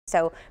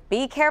So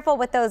be careful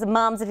with those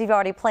mums if you've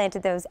already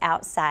planted those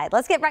outside.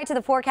 Let's get right to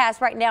the forecast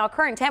right now.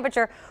 Current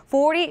temperature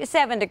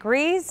 47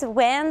 degrees.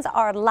 Winds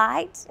are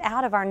light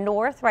out of our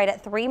north right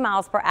at 3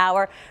 miles per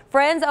hour.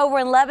 Friends over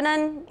in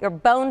Lebanon, you're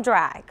bone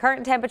dry.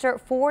 Current temperature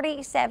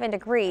 47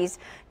 degrees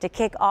to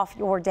kick off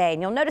your day.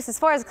 And you'll notice as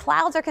far as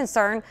clouds are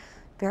concerned,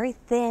 very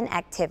thin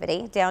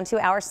activity down to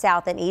our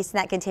south and east, and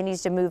that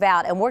continues to move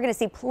out. And we're going to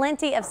see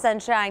plenty of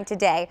sunshine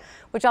today,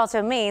 which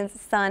also means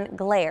sun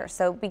glare.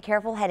 So be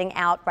careful heading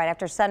out right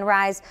after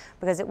sunrise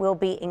because it will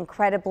be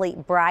incredibly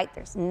bright.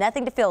 There's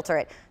nothing to filter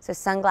it, so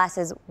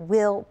sunglasses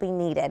will be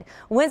needed.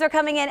 Winds are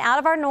coming in out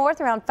of our north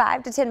around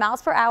 5 to 10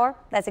 miles per hour.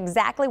 That's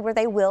exactly where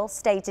they will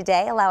stay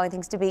today, allowing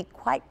things to be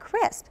quite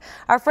crisp.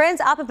 Our friends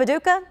up in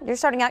Paducah, you're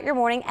starting out your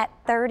morning at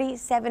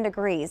 37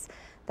 degrees.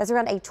 That's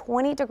around a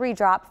 20-degree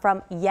drop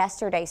from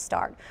yesterday's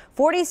start.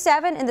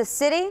 47 in the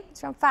city.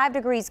 It's around 5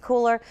 degrees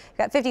cooler. You've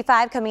got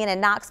 55 coming in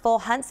Knoxville.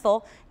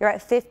 Huntsville, you're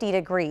at 50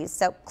 degrees.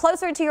 So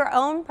closer to your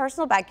own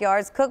personal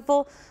backyards.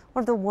 Cookeville,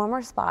 one of the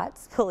warmer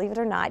spots, believe it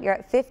or not, you're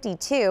at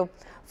 52.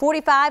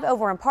 45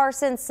 over in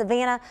Parsons.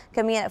 Savannah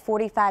coming in at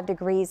 45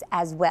 degrees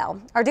as well.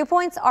 Our dew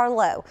points are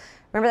low.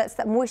 Remember, that's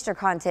the moisture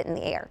content in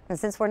the air. And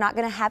since we're not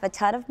going to have a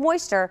ton of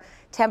moisture,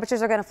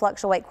 temperatures are going to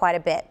fluctuate quite a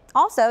bit.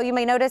 Also, you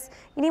may notice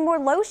you need more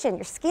lotion.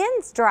 Your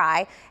skin's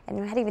dry, and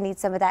you might even need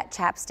some of that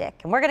chapstick.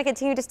 And we're going to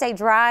continue to stay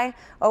dry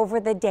over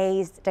the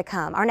days to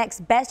come. Our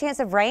next best chance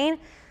of rain,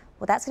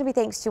 well, that's going to be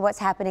thanks to what's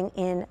happening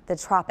in the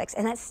tropics,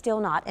 and that's still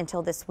not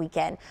until this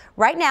weekend.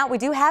 Right now, we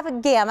do have a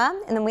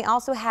gamma, and then we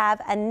also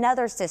have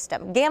another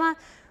system. Gamma,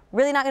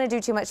 really not going to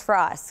do too much for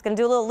us. Going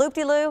to do a little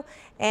loop-de-loo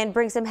and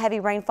bring some heavy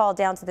rainfall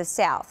down to the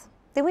south.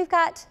 Then we've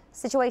got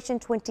situation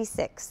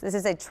 26. This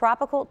is a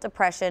tropical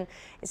depression.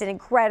 It's in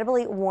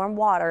incredibly warm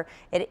water.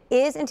 It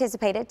is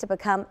anticipated to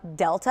become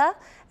Delta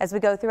as we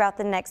go throughout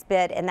the next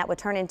bit, and that would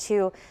turn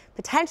into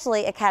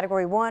potentially a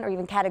Category 1 or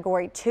even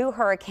Category 2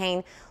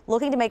 hurricane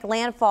looking to make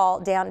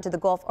landfall down into the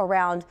Gulf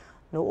around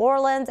New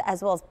Orleans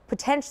as well as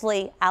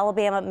potentially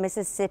Alabama,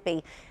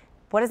 Mississippi.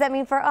 What does that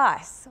mean for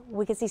us?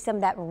 We could see some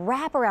of that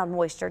wraparound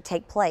moisture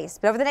take place.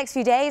 But over the next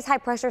few days, high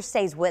pressure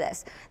stays with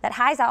us. That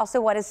high is also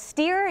what is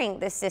steering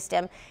this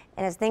system.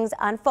 And as things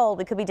unfold,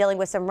 we could be dealing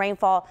with some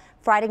rainfall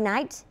Friday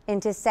night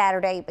into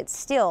Saturday, but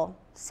still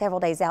several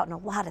days out and a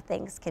lot of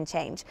things can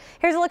change.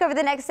 Here's a look over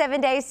the next 7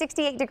 days.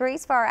 68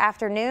 degrees for our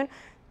afternoon.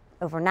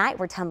 Overnight,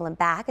 we're tumbling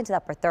back into the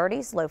upper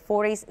 30s, low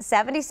 40s,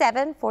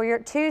 77 for your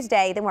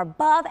Tuesday. Then we're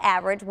above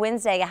average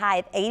Wednesday, a high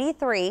of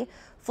 83,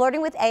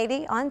 flirting with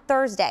 80 on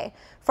Thursday.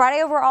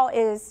 Friday overall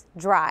is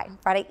dry.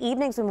 Friday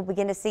evenings when we'll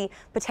begin to see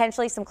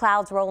potentially some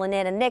clouds rolling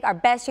in. And Nick, our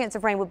best chance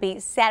of rain would be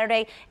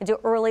Saturday into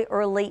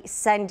early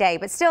Sunday.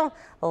 But still,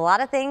 a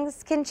lot of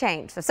things can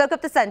change. So soak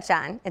up the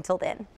sunshine until then.